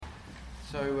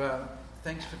So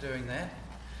thanks for doing that.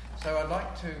 So I'd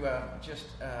like to just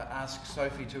ask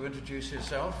Sophie to introduce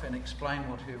herself and explain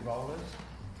what her role is.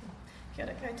 Kia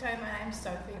ora koutou, my name's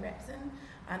Sophie Rapson.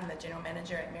 I'm the General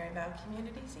Manager at Maryvale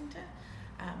Community Centre.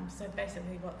 So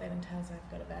basically what that entails,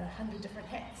 I've got about 100 different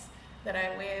hats that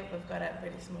I wear. We've got a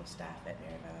really small staff at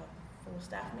Maryvale, 4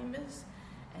 staff members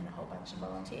and a whole bunch of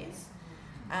volunteers.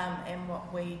 And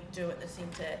what we do at the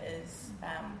centre is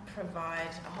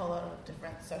provide a whole lot of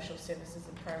different social services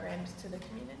and programs to the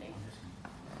community.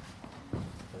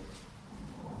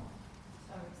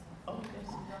 Oh, good.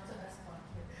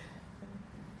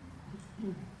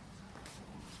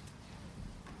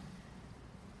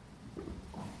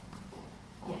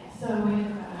 Yeah, so we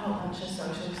provide a whole bunch of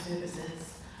social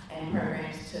services and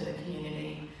programs to the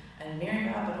community in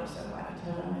Maryvale, but also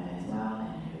Waikato as well,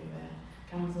 and whoever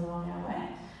comes along our way.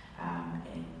 And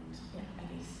yeah, I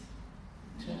guess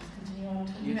to continue on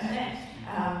talking about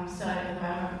that. So at the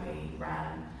moment we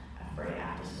run a free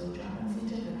after-school drop-in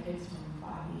centre for kids from 5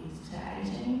 years to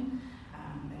 18.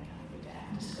 They come every day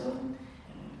after school,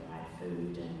 and we provide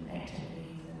food and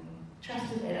activities and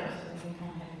trusted adults that they can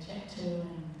come have a chat to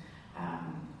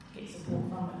and get support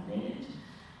from if needed.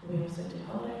 We also do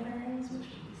holiday programs, which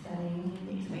we'll be starting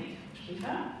next week, which will be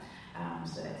fun.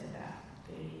 So that's about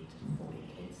 30 to 40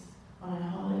 kids on our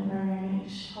holiday program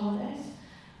each holidays.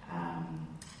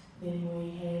 Then we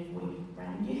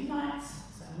run youth nights,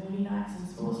 so movie nights and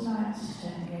sports nights to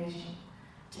engage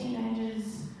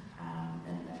teenagers,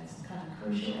 and that's kind of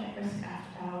crucial at risk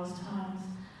after hours times.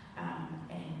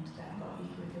 And they've got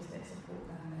youth workers that support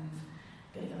them and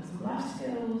give them some life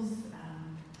skills,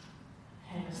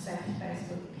 have a safe space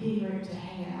for the peer group to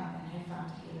hang out and have fun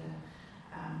together.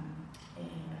 And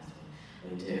what else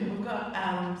we do? We've got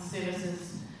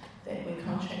services that we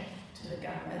contract to the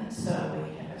government, so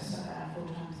we have a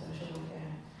full-time social worker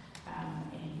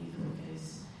and youth workers,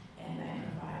 and they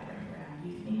provide wraparound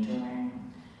youth mentoring.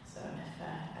 So if a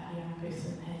young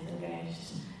person has engaged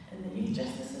in the youth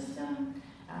justice system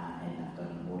and they've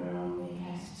got an order on their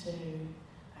case to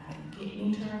get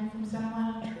mentoring from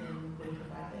someone, then we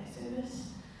provide that service.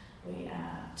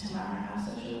 Tamara, our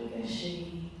social worker,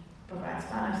 she provides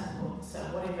whānau support, so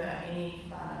whatever any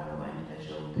whānau or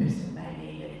individual person may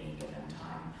need at any given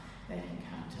time, they can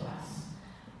come to us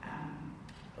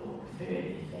or refer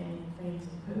their family and friends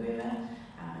or whoever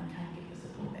and come get the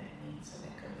support that they need. So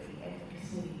that could be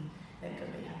advocacy, that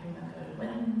could be helping them go to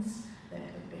WINS, that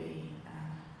could be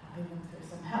helping them through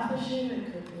some health issue,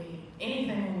 it could be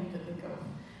anything you could think of.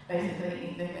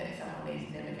 Basically anything that someone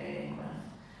is navigating with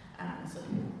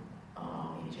support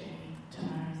along their journey.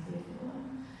 Tomorrow's there for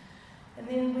them. And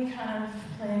then we kind of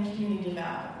play a community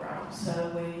development role. So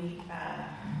we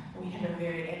have a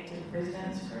very active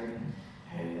residents group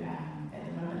who at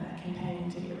the moment are campaigning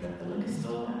to get rid of the liquor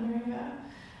store in Maryvale,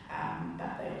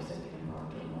 but they also get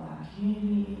involved in all our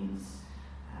community events.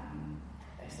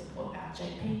 They support our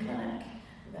JP clinic.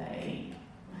 They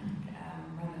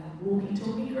run a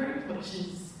walkie-talkie group, which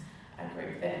is a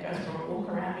group that goes for a walk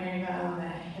around Maryvale, and they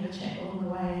have a chat along the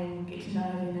way and get to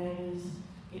know their neighbours,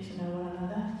 get to know one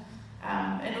another.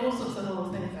 And all sorts of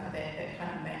little things like that that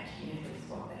kind of make communities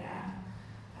what they are.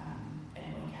 And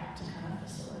we help to kind of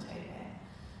facilitate that.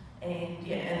 And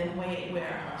then we're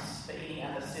a host for any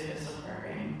other service or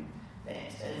program that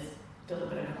is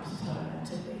delivered across Tauranga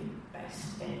to be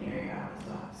based in Maryvale as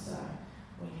well. So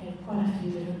we have quite a few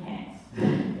different hats.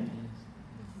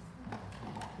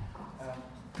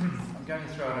 I'm going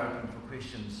to throw it open for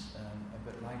questions a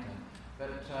bit later.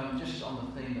 But just on the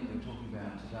theme that we're talking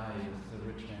about today with the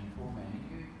rich man, poor man,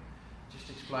 can you just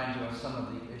explain to us some of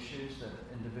the issues that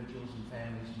individuals and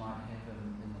families might have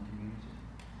in the community?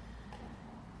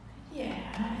 Yeah,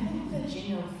 I think the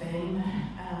general theme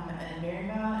in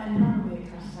Maryvale and probably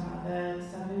across some other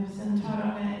suburbs in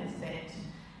Tauranga is that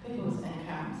people's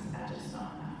incomes are just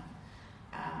not enough.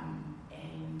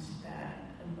 And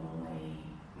normally,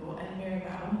 well, in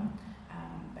Maryvale,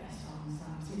 based on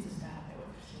some census data that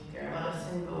we've received, there are a lot of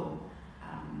single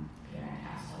parent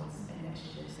households and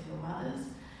actually single mothers,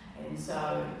 and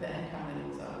so the income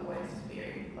levels are always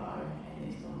very low, and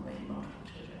there's normally multiple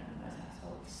children in those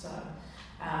households. So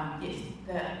yes,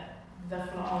 the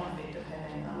flow-on effect of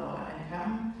having a lower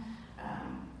income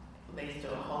leads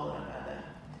to a whole lot of other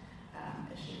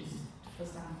issues for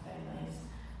some families.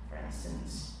 For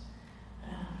instance,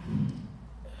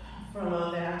 for a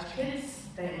lot of our kids,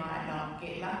 they might not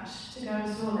get lunch to go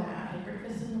to school, they might not have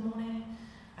breakfast in the morning.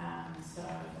 So I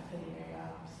think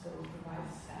Maryvale School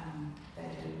provides, they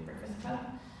do breakfast club,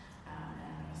 and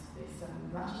there's some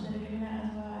lunches that are given out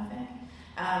as well, I think.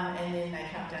 And then they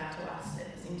come down to us at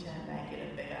the centre and they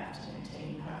get a big afternoon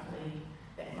tea. Hopefully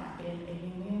that might be an evening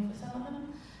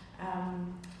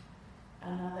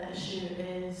Another issue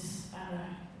is,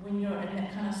 when you're in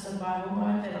that kind of survival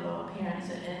mode that a lot of parents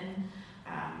are in,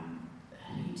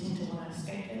 you tend to want to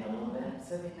escape that a little bit,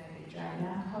 so then maybe drug and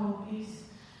alcohol abuse,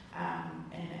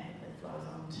 and that flows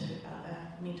on to other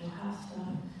mental health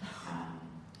stuff.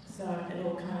 So it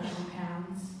all kind of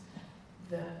compounds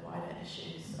the wider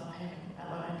issues of having a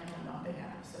low income and not being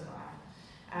able to survive.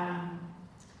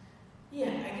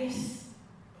 I guess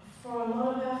for a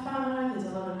lot of our whānau, there's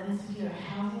a lot of insecure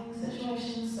housing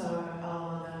situations, so a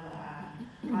lot of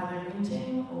them are either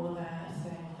renting or they're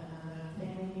staying with another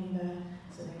family member,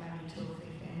 so there might be 2 or 3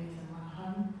 families in one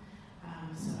home,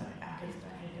 so our kids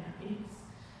don't have their own beds,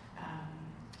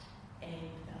 and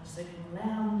they'll sleep in the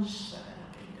lounge, so they're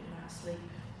not getting good night's sleep.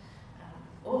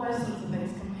 All those sorts of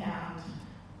things compound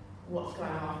what's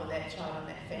going on for that child and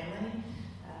that family.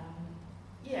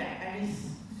 I guess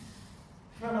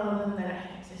for a lot of them, they don't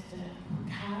have access to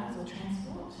cars or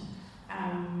transport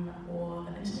or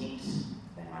the internet.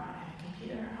 They might not have a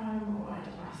computer at home or a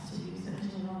device to use the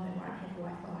internet on. They won't have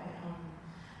Wi-Fi at home.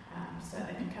 So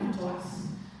they can come to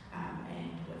us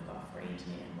and we've got free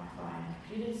internet and Wi-Fi and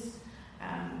computers.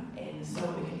 And so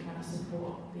we can kind of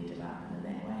support their development in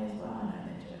that way as well. I know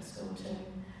they do at school too.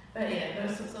 But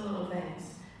those sorts of little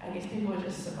things. I guess people are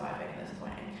just surviving at this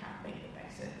point and can't meet the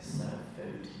basics. So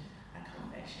food,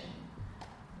 accommodation,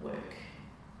 work,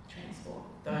 transport.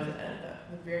 Those are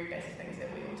the very basic things that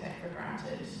we all take for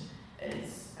granted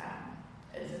is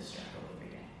a struggle every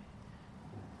day.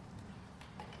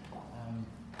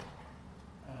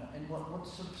 And what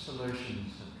sort of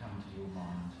solutions have come to your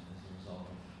mind as a result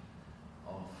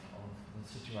of the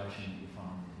situation that you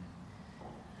find in?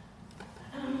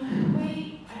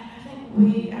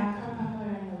 Our kaupapa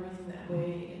and the reason that we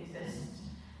exist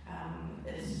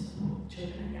is to support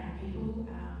children and young people,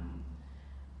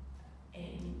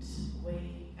 and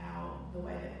the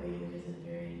way that we work is a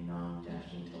very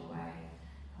non-judgmental way.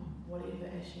 Whatever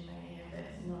issue they have,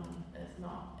 it's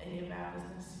not any of our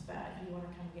business, but if you want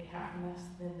to come get help from us,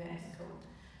 then that's cool.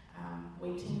 We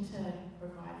tend to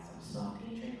provide some soft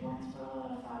entry points for a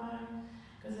lot of whānau,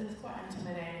 because it's quite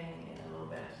intimidating and a little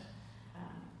bit,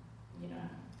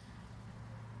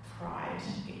 pride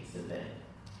gets a bit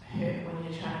hurt when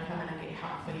you're trying to come in and get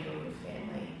help for you or your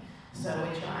family. So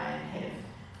we try and have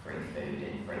free food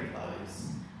and free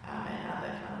clothes and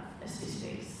other kind of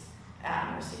necessities out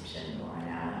in reception or in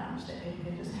our lounge that people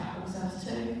can just help themselves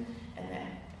to, and that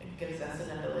gives us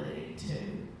an ability to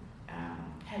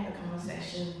have a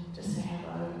conversation, just say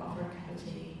hello, offer a cup of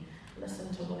tea, listen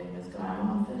to whatever's going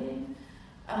on for them.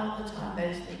 A lot of the time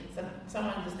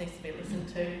someone just needs to be listened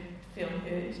to, feel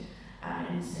heard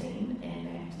and seen, and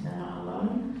that they're not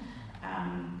alone.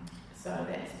 So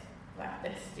that's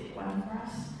step one for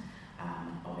us.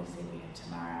 Obviously we have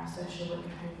Tamara, our social worker,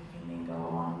 who can then go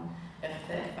on, if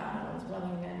that whānau is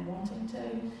willing and wanting to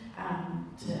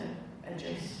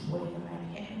address whatever may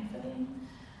be happening for them.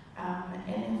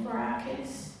 And then for our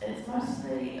kids, it's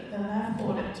mostly they've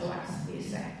brought it to us, their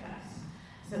safe place.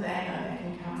 So they know they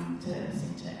can come to the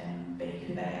centre and be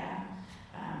who they are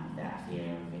without fear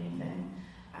of anything.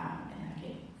 And they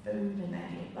get food, and they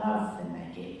get love, and they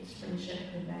get friendship,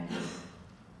 and they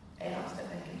get adults that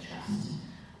they can trust,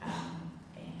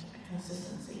 and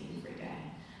consistency every day.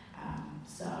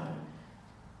 So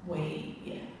we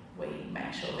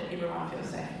make sure that everyone feels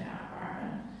safe in our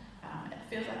environment. It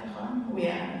feels like a home. We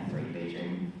are in a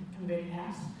 3-bedroom converted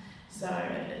house, so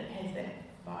it has that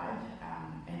vibe,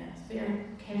 and it's very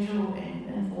casual and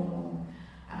informal,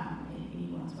 and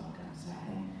anyone's welcome. So I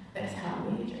think that's how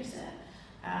we address it.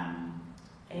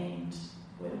 And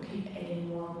we'll keep adding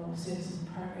more and more services and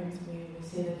programs where we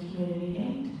see the community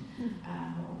need,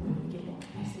 or where we get more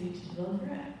capacity to deliver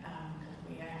it, because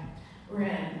we're a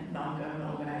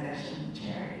non-government organisation,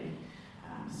 charity,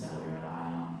 so we rely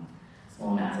on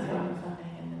small amounts of government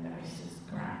funding, and then the rest is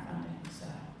grant funding. So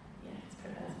it's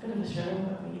a bit of a struggle,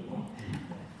 but we get there.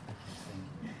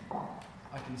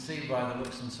 I can see by the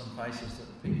looks in some faces that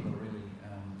people are really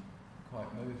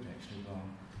quite moved actually by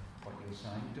what you're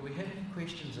saying. Do we have any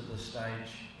questions at this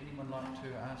stage? Anyone like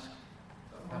to ask?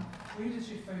 Where does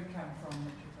your food come from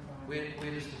that you provide?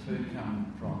 Where does the food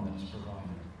come from that's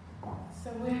provided? So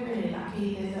we're really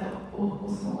lucky. There's an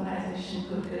awesome organisation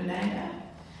called Good Neighbour,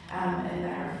 and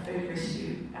they're a food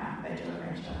rescue. They do a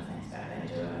range of other things, but they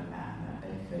do a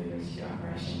big food rescue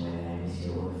operation where they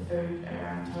rescue all the food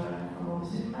around Tauranga from all the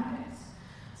supermarkets,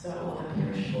 so all the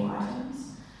perishable items,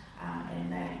 and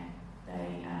they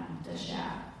dish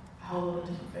out a whole lot of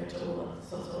different food to all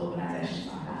sorts of organisations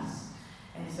like us,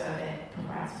 and so that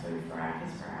provides food for our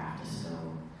kids for our after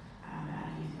school, our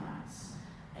youth nights,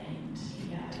 and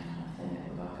any other kind of thing that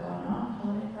we've got going on,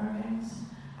 holiday programs.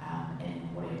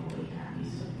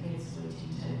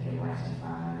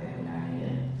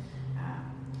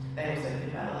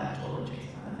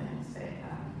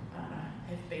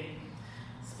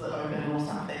 open or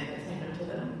something that's happened to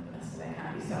them, so they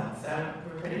can't be sold. So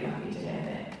we're pretty lucky to have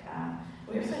that.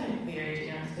 We also have very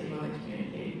generous people in the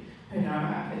community who know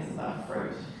our kids love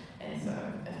fruit, and so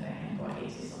if they have got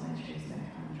excess on their trees, they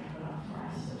come and drop it off for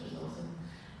us, which is awesome.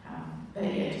 But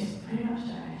yeah, just pretty much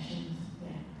donations.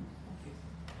 Yeah.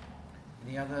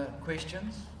 Any other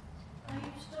questions? Are you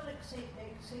still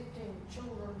accepting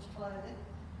children's clothing?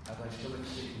 Are they still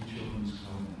accepting children's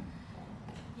clothing?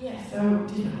 Yeah, so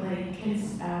definitely kids,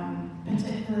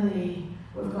 particularly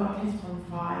we've got kids from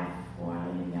 5 or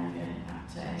even younger up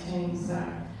to 18, so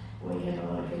we have a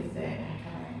lot of kids that are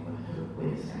coming with who wear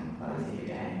the same clothes every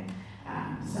day.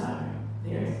 So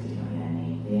there is definitely a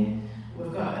need there.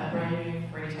 We've got a brand new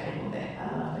free table that a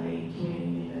lovely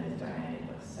community member has donated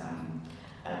with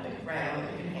a big rail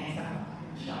that we can hang stuff up in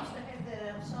the shop. Used to have that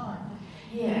outside.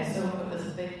 Yeah, so we've got this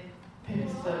big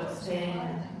purpose-built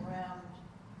stand. Around,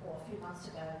 a few months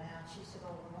ago now, she said,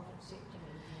 "Oh, we're not accepting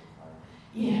any more clothing."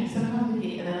 Yeah, sometimes we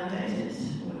get inundated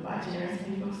by generous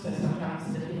people, so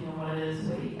sometimes depending on what it is,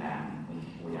 we don't have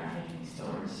any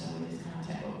storage, so we just kind of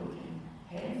take what we can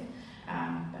have.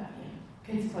 But yeah,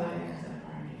 kids' clothing is a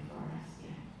priority for us,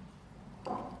 yeah.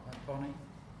 Bonnie?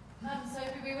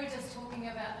 Sophie, we were just talking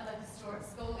about the liquor store at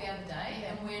school the other day,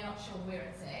 and we're not sure where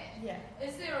it's at. Yeah.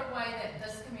 Is there a way that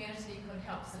this community could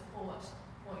help support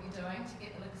what you're doing to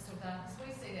get the liquor store done? Because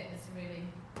we see that as really,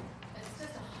 it's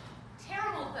just a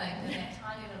terrible thing in that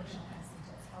tiny little shopping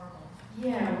centre. It's horrible.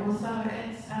 Yeah, well, so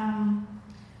it's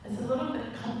a little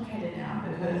bit complicated now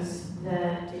because the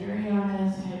dairy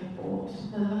owners have bought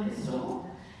the liquor store,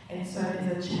 and so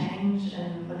there's a change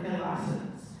in liquor license,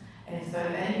 and so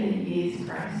they get a year's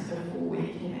grace before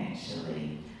we can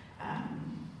actually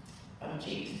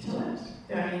object to it.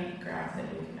 The only grounds that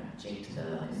we can object to the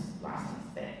liquor license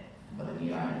that for the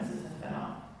new owners is if they're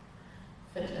not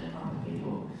fit and proper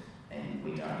people, and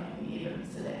we don't have any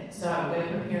evidence of that. So we're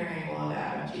preparing all of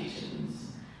our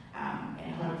objections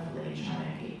and hopefully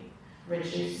trying to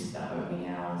reduce the opening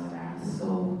hours around the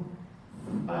school,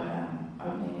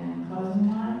 opening and closing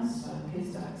times, so the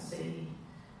kids don't see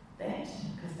that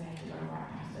because they have to go right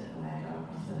past it when they go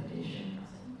across the pedestrian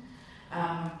crossing.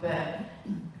 But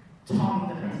Tom,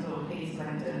 the principal, he's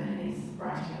linked in and he's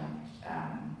writing a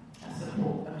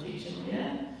support objection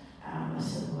letter with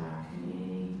Civil Our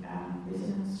Community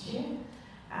Residents Chair.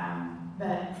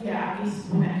 But yeah, I guess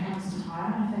when it comes to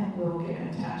time, I think we'll get in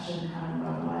touch and kind of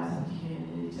mobilise the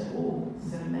community to all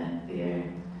submit their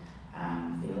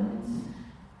feelings.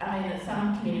 I mean,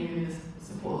 some community members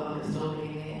support liquor store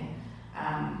being there.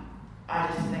 I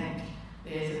just think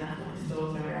there's enough liquor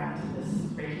stores around this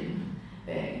region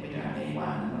that we don't need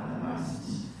one of the most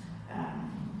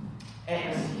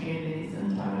at-risk communities in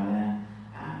Tauranga.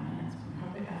 And it's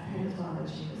probably, I've heard it's one of the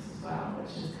cheapest as well,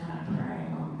 which is kind of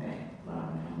preying on that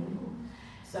low-income level.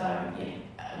 So yeah,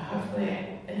 hopefully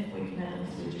if we can at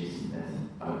least reduce the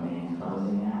opening and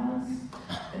closing hours,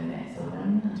 then that's a win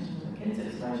in terms of the kids'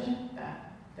 exposure, but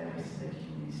the rest of the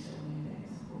community still need that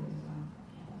support as well.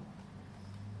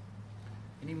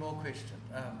 Any more questions?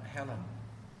 Helen?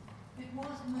 It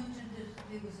was mentioned that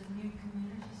there was a new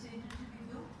community centre to be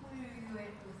built. Where are you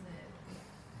at with that?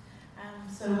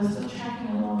 So we're still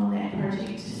tracking along on that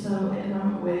project. So at the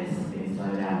moment we're being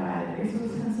slowed down by the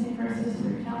resource consent process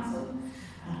through council,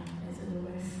 as it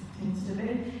always tends to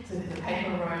be. So there's a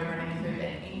paper road running through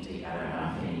that empty, I don't know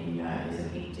if any of you know, there's an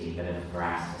empty bit of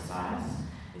grass beside us.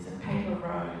 There's a paper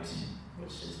road,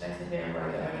 which is basically a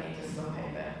road that only exists on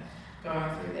paper, going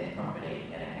through that property,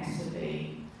 and it has to be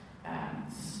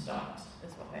stopped,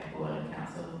 is what they call it in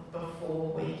council,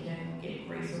 before we can get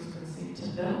resource consent to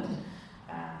build.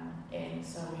 And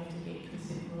so we have to get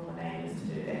consent from all the neighbours to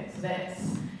do that. So that's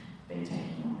been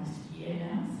taking almost a year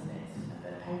now, so that's a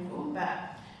bit painful.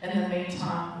 But in the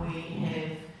meantime, we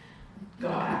have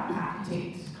got our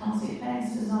architect concept plans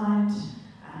designed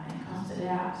and costed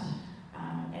out,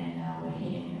 and now we're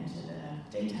heading into the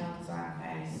detailed design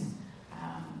phase.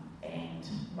 And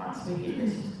once we get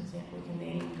resource consent, we can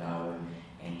then go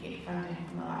and get funding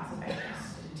from the likes of ACOS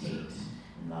and TET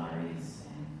and lotteries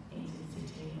and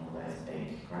NZCT and all those big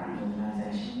grant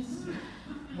organisations,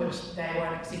 which they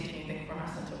won't accept anything from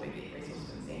us until we get resource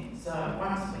consent. So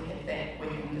once we have that, we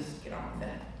can just get on with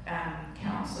it.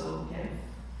 Council have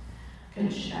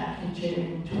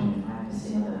contributed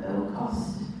 25% of the bill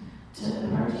cost to the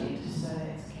project, so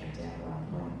that's capped at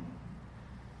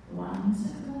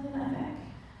 1.16 million, I think.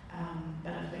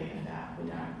 But if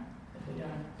we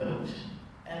don't build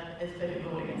as big a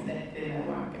building as that, then they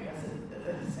won't give us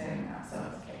the same amount, so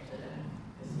it's capped at a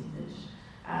percentage.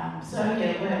 So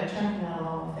yeah, we're tracking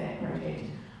along with that project.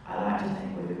 I like to think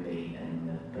we would be in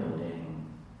the building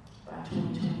by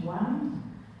 2021,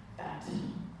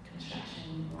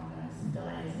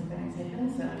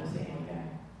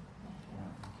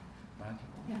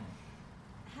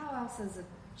 else as a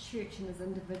church and as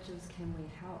individuals can we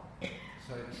help?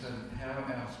 So how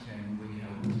else can we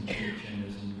help as a church and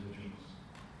as individuals?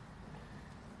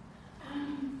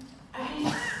 I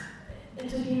guess it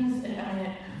depends. I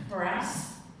mean, for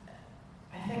us,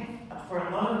 I think for a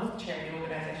lot of charity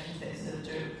organisations that sort of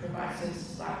do provide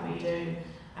services like we do,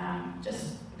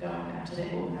 just going up to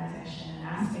that organisation and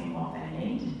asking what they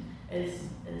need is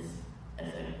a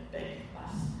big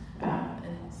plus.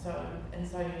 And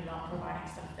so you're not providing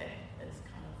stuff that is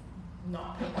kind of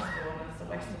not purposeful and it's a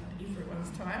waste of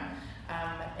everyone's time.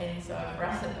 And so for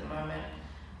us at the moment,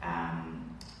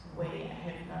 we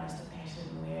have noticed a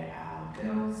pattern where our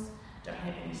girls don't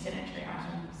have any sanitary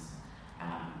items,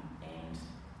 and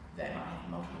they might have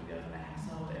multiple girls in a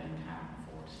household and can't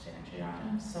afford sanitary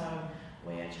items. So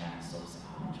we're trying to source a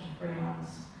whole bunch of free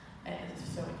ones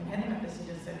so we can have them at the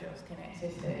centre so girls can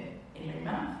access that every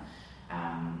month,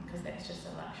 because that's just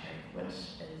a luxury,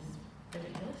 which is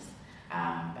ridiculous.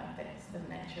 But that's the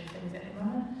nature of things at the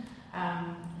moment.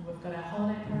 We've got a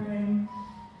holiday program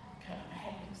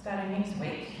starting next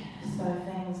week, so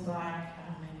things like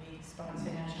maybe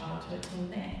sponsoring a child to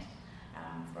attend that.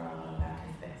 For a lot of our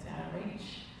kids, that's out of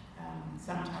reach.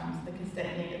 Sometimes the kids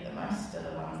that need it the most are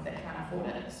the ones that can't afford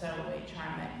it, so we try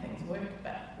and make things work,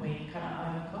 but we kind of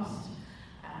own the cost.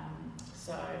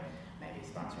 So maybe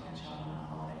sponsoring a child on a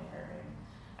holiday program.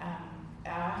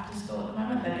 Our after school at the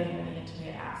moment, they're getting really into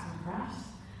their arts and crafts.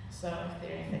 So if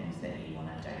there are things that you want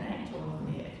to donate, or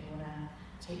if you want to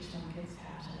teach some kids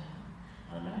how to,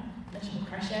 I don't know, knit or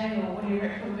crochet or whatever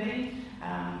it could be,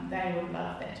 they would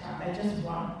love that time. They just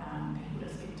want people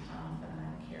to spend time with them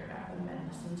and care about them and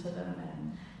listen to them,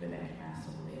 and when they can ask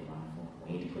all their wonderful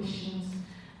weird questions,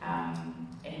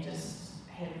 and just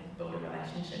build a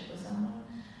relationship with someone.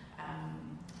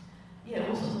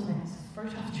 All sorts of things.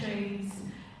 Fruit off trees,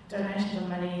 donation of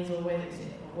money is always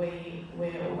acceptable.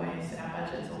 Our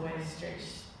budget's always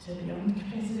stretched to beyond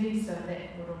capacity, so that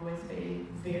would always be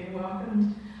very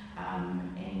welcomed.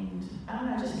 And I don't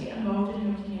know, just get involved in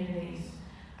your communities,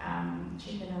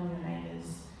 check in on your neighbours,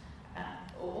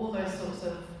 all those sorts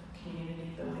of community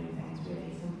building things,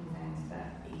 really simple things, but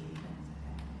easy things,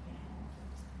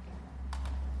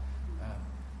 I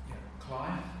think.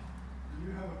 Clive? Do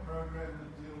you have a program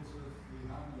that deals with the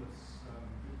homeless,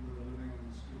 people that are living on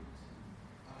the streets?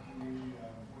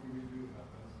 What do we do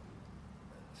about those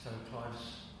people? So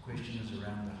Clive's question is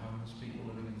around the homeless people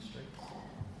living in the streets?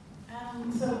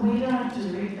 So we don't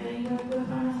directly work with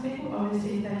homeless people.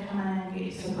 Obviously, if they come in and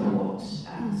get support,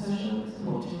 social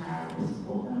support, tomorrow will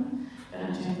support them. But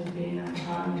in terms of being in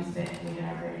homes, that we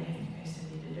don't really have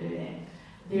capacity to do that.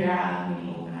 There are many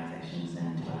organisations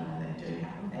in Tauranga that do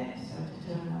help with that. So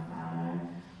Tauranga Whānau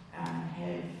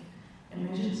have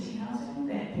emergency housing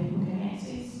that people can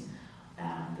access.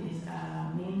 There's a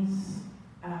men's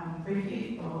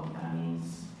refuge or a men's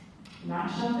night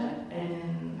shelter, and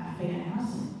then a Whena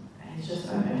house. It's just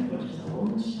opened, which is a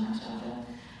women's night shelter.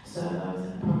 So those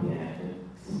are probably a good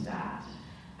start.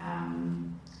 I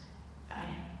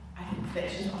think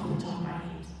that's just off the top of my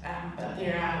head. But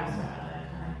there are also other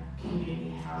kind of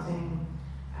community housing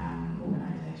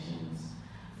organisations.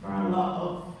 For a lot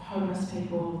of homeless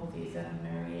people, there's a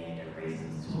myriad of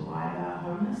reasons to why they're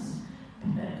homeless.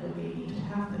 It could be mental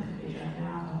health, it could be drug and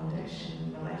alcohol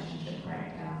addiction, relationship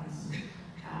breakdowns,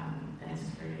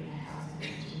 insecurity in housing,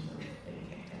 issues of being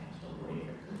kicked out, or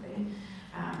whatever it could be.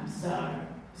 So,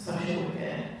 social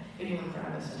worker, anyone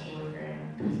from a social worker and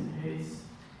a person who's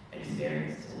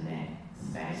experienced in that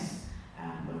space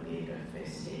would be a good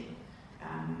first step.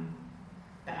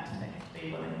 But they have to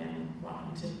be willing and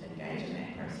wanting to engage in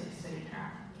that process, so you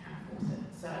can't force it.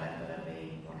 So they've got to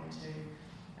be wanting to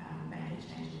make a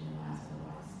change in their lives,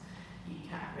 otherwise you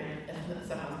can't really, if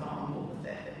someone's not on board with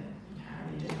that, then you can't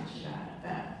really do much about it.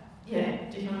 But yeah,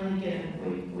 definitely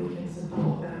we can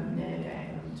support them, navigate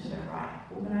them to the right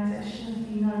organisation. If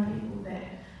you know people that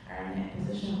are in that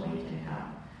position, we can help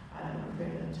either refer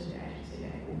them to the agency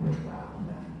that will work well with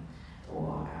them,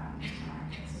 or Tamara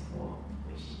can support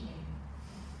where she can.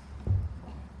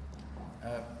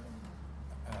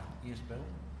 Yes, Bill?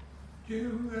 Do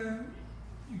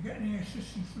you get any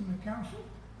assistance from the council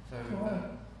So,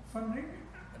 for funding?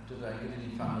 do they get any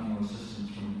funding or assistance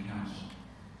from the council?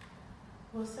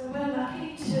 Well, so we're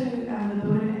lucky to, the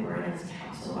building that we're in is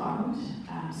council owned,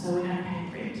 so we don't pay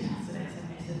rent, so that's a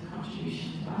massive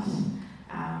contribution to us.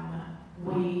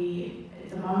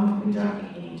 At the moment, we don't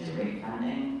get any direct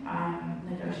funding. I'm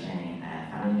negotiating a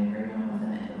funding agreement with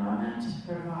them at the moment to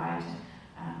provide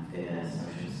further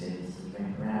social services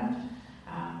wraparound,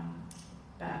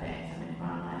 but that hasn't been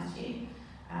finalised yet.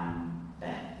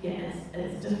 But yeah,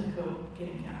 it's difficult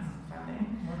getting council funding.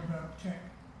 What about tech?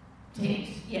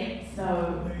 Text, yeah.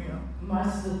 So There you go.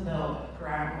 most of the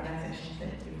grant organisations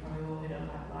that you probably all heard of,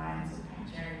 like Lions and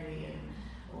Paint Charity and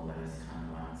all those kind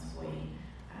of ones,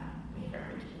 we've got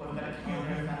a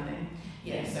community funding.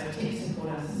 Yeah, so Tech support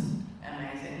us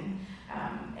amazing,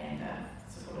 and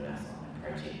supported us on the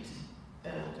project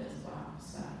build as well.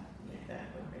 So yeah,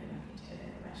 we're really lucky to have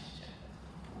that relationship.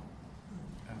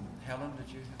 Helen, did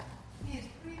you have? Yes,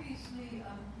 previously,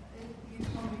 you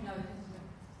probably noticed that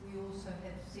we also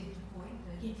have Centrepoint,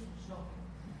 the Yes. shopping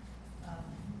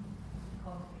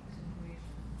complex in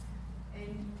Gresham.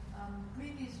 And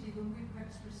previously, when we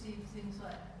perhaps received things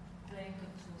like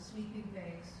blankets or sleeping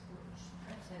bags, which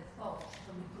perhaps had faults,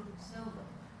 so we couldn't sell them,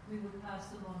 we would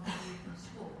pass them on to the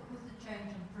store. With the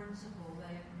change in principle,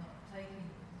 they are not taking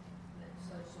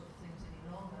those sort of things any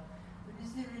longer. But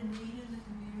is there a need in the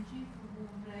community for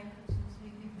warm blankets and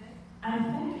sleeping bags? I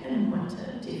think in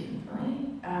winter,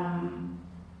 definitely.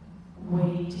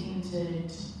 We tended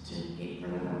to get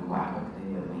rid of them quite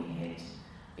quickly when we had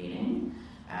bedding.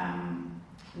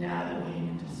 Now that we're heading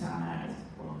into summer,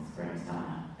 spring,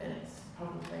 summer, it's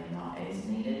probably not as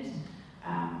needed.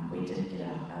 We did get a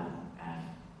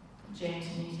Jan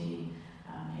Taniti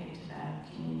head to the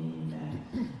community member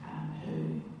who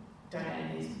donated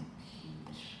these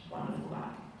huge, wonderful,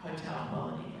 hotel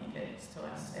quality blankets to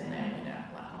us, and they went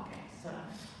out like hotcakes. So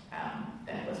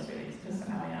that was really, because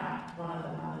one of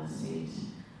the mothers said,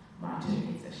 my two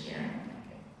kids are sharing a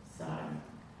blanket. So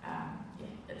yeah,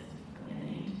 it's definitely a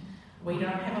need. We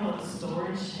don't have a lot of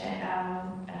storage at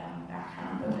our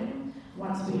current building.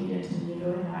 Once we get to the new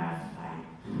building,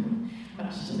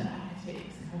 much to the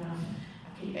architects, I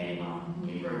keep adding on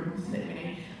new rooms that we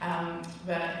need.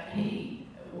 But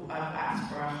I've asked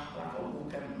for a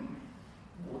walk-in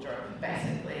wardrobe,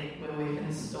 basically, where we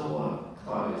can store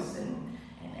clothes and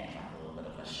act like a little bit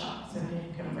of a shop, so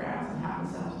people can browse and help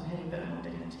themselves and have a bit more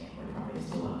dignity. And we probably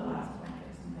store the last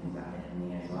blankets and things like that in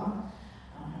there as well.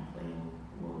 Hopefully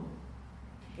we'll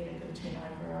get a good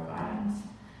turnover of items.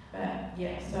 But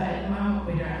yeah, so at the moment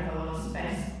we don't have a lot of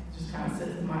space. It just kind of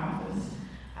sits in my office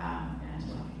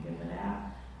until I can give it out.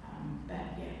 But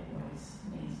yeah, we always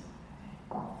need stuff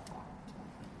like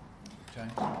that.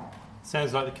 Jane?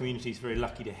 Sounds like the community's very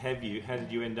lucky to have you. How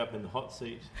did you end up in the hot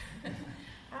seat? I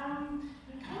kind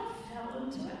of fell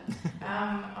into it.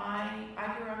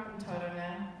 I grew up in Tauranga,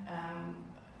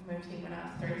 moved here when I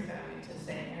was 3, so I went to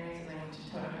St Mary's and then went to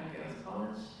Tauranga Girls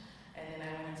College, and then I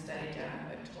went and studied down in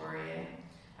Victoria,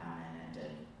 and I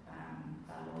did a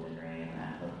law degree and a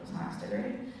political science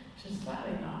degree, which is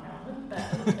slightly not relevant, but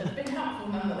it's been helpful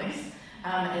nonetheless.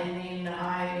 And then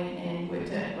I went and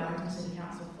worked at Wellington City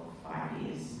Council for 5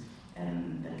 years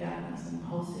in the governance and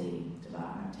policy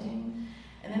development team.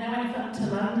 And then I went up to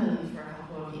London for a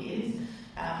couple of years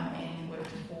and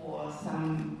worked for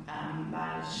some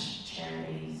large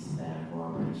charities, the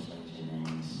Royal British Legion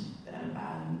and the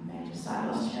major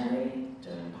side loss charity,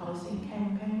 doing policy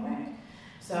campaign work.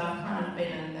 So I've kind of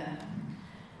been in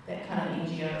that kind of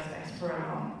NGO space for a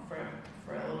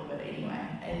little bit anyway.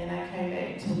 And then I came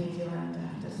back to New Zealand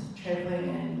after travelling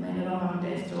and landed on Mum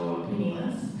and Dad's door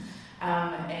penniless,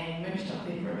 and moved up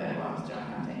there for a bit while I was job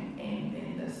hunting. And then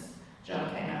this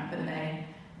job came up and they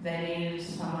needed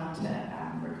someone to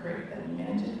recruit the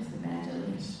manager because the manager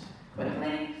left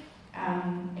quickly.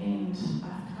 And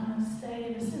I've kind of stayed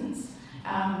ever since.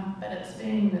 But it's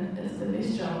the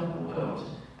best job in the world.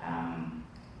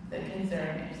 The kids are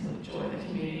an absolute joy, the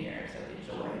community are absolute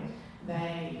joy.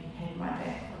 They had my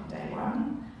back from day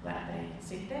one. Like they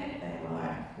said that, they were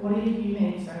like, whatever you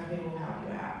need, Sophie will help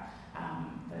you out.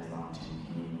 Those long-term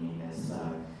community members. So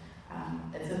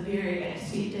it's a very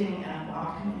accepting and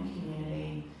welcoming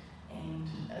community, and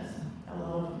it's a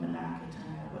lot of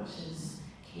manaakitanga, which is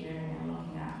caring and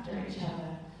looking after each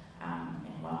other, and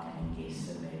welcoming guests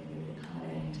and being really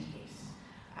accommodating to guests,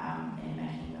 and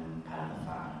making them part of the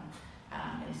fun.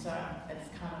 And so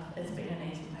it's been an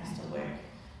easy place to work.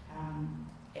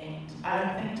 And I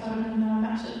don't think Tauranga know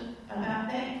much about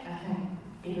that. I think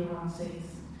everyone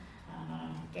sees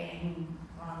gang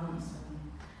violence and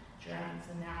drugs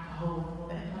and alcohol and all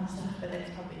that kind of stuff, but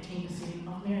that's probably 10%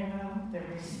 of Maryvale. The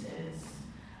rest is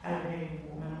a very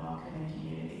warm and welcoming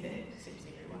community that accepts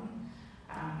everyone.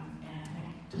 And I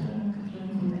think Tauranga could learn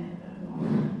from that a bit more.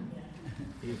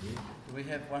 Yeah. Do we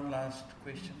have one last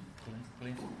question,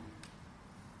 please?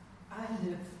 I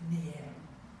live near,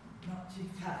 not too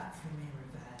far from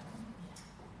Maryvale,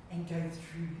 and go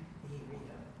through the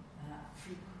area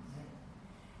frequently.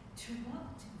 To what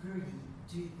degree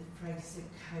do the Fraser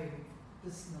Cove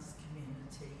business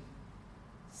community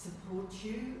support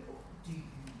you? Do you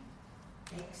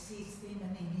access them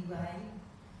in any way?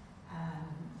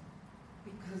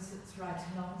 because it's right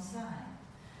alongside.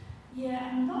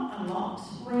 Yeah, not a lot.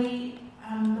 We,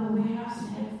 the warehouse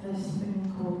have this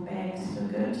thing called Bags for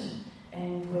Good,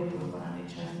 and we're one of their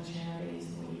chosen charities.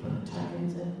 We put the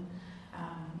tokens in,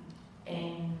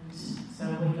 and so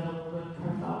we got a little bit of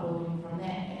profile building from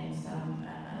that, and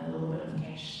a little bit of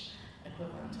cash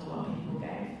equivalent to what people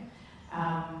gave.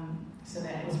 So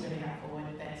that was really helpful.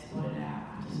 That supported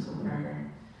our after-school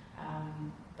program.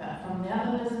 But from the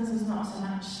other businesses, not so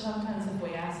much. Sometimes if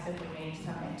we ask if we need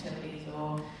some activities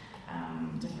or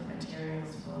different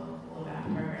materials for all of our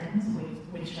programs,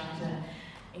 we try to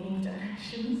any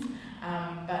donations.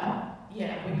 But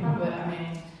yeah, we probably,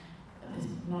 there's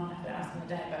not enough to ask in the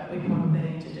day, but we probably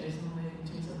need to do some work in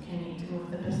terms of connecting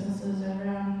with the businesses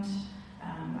around,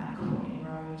 like Courtney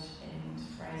Road and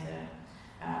Fraser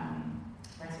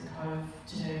Cove,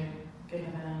 to give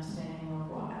them an understanding of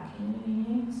what our community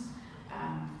needs.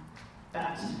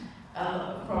 But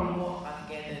from what I've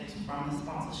gathered from the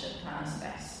sponsorship kind of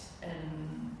space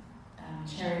in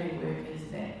charity work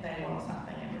is that they want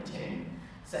something in return.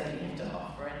 So you have to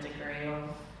offer a degree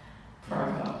of their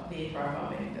profile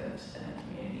being good in the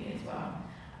community as well.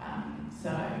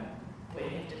 So we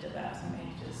have to develop some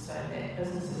packages so that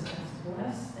businesses can support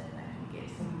us and they can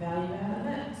get some value out of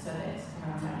it. So that's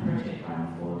kind of my project going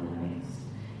forward in the next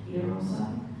year or so.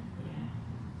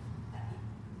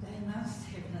 They must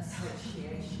have an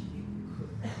association you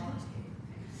could contact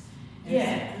this.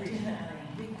 Yeah, definitely.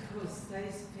 Because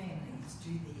those families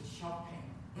do their shopping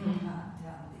down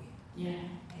there. Yeah.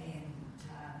 And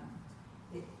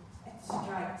it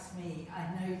strikes me, I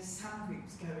know some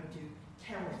groups go and do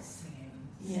carol singing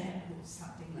or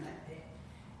something like that.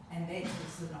 And that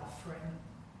is an offering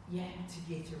to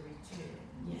get a return.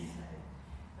 Yeah. So,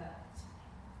 but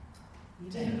you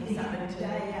Definitely don't something need to- to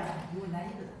day out your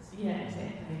neighbours. Yeah,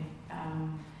 exactly.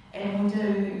 And we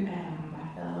do,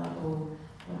 like the local,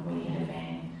 when we had a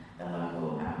van, the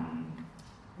local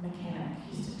mechanic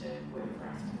used to do work for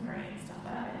us for free and stuff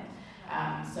like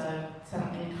that. So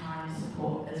some in-kind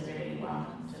support is really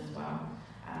welcomed as well.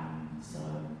 So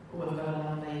we've got a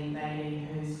lovely lady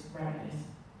who's partner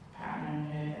in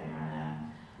her, they run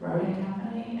a roading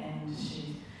company, and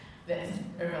that's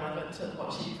irrelevant to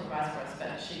what she provides for us,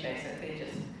 but she basically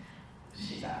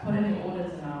she's like, put in your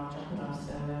orders and I'll drop it off.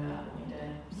 So we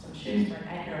did some shoes for an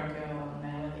 8-year-old girl and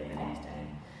they were there the next day.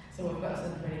 So we've got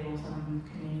some pretty awesome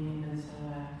community members who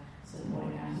are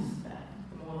supporting us, but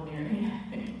the more the merrier.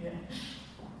 Yeah.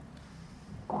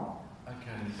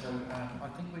 Okay, so I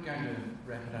think we're going to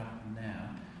wrap it up now.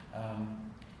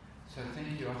 So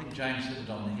thank you. I think James hit it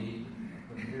on the head.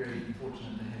 We're very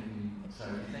fortunate to have you. So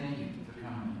thank you for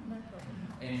coming. No problem.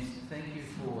 And thank you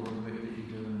for the work that you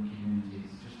do in the community.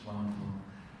 It's just wonderful.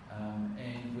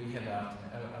 And we have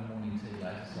a morning tea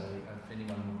later, so if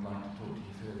anyone would like to talk to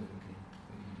you further, we can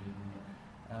do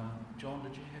that. John,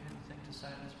 did you have anything to say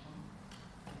at this point?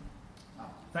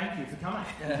 Thank you for coming.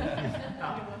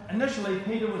 Initially,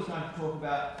 Peter was going to talk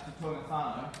about Te Toenga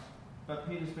Whānau, but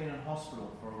Peter's been in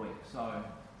hospital for a week, so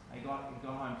he got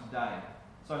home today.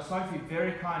 So Sophie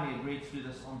very kindly agreed to do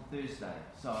this on Thursday.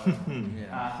 So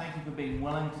thank you for being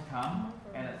willing to come,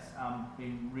 and it's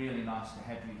been really nice to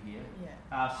have you here.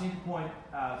 Yeah. Centrepoint,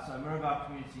 so Mirabel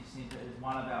Community Centre is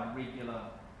one of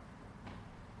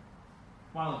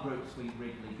the groups we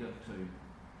regularly give to.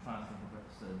 I'm trying to think if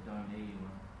it's a donee or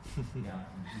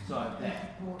so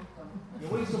that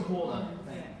we support them.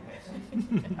 Thank you, Patsy.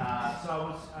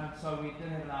 So we did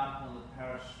have an article in the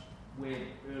parish web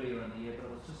earlier in the year, but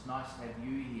it was just nice to have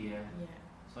you here,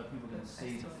 so people can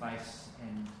see the face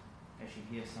and actually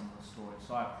hear some of the stories.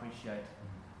 So I appreciate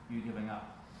you giving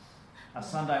up a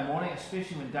Sunday morning,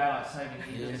 especially when daylight saving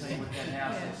ended, with that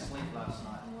house and sleep last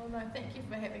night. Well, no, thank you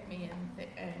for having me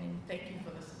and thank you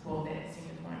for the support that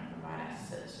Centrepoint provide us.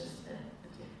 It's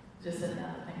just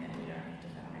another